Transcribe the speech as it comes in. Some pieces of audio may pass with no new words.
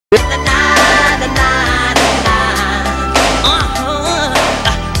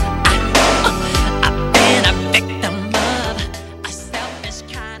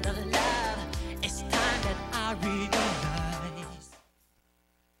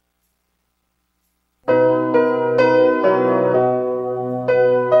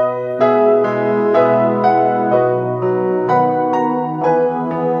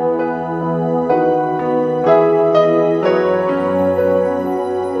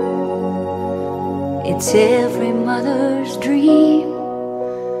It's every mother's dream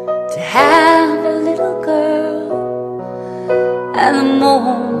to have a little girl. And the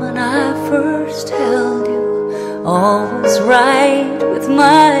moment I first held you, all was right with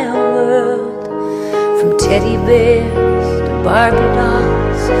my world. From teddy bears to Barbie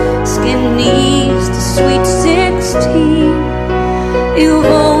dolls, skin knees to sweet 16, you've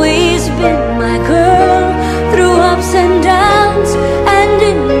always been my girl, through ups and downs and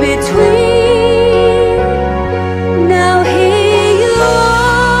in between. Now here you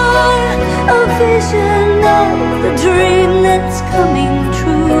are, a vision of the dream that's coming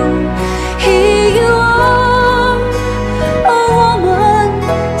true. Here you are, a woman,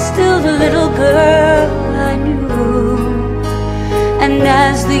 still the little girl I knew. And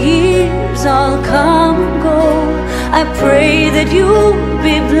as the years all come and go, I pray that you'll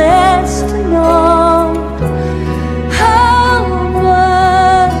be blessed to know how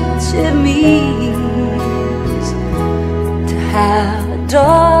much it means to have a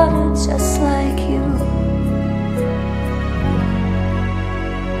daughter just like you.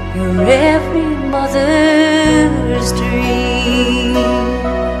 You're every mother's dream.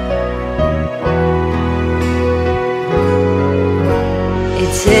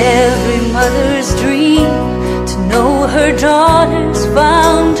 It's every mother's dream to know her daughter's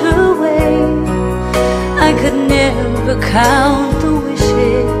found her way. I could never count the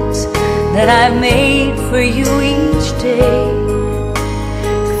wishes that I made for you each day.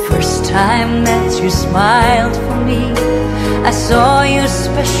 The first time that you smiled for me, I saw your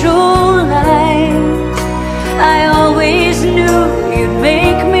special light. I always knew you'd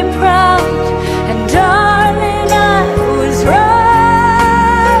make me proud, and darling, I was right.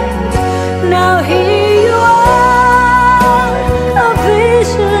 Now here you are, a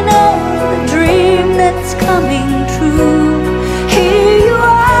vision of the dream that's coming true. Here you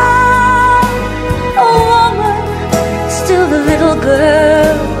are, a woman, still the little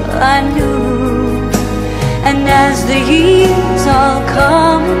girl I knew. And as the years all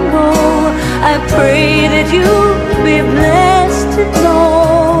come and go, I pray that you'll be blessed to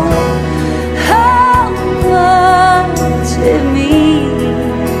know how much it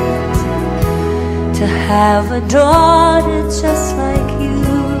means to have a daughter just like you.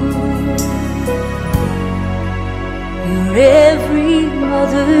 You're every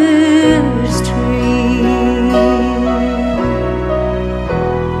mother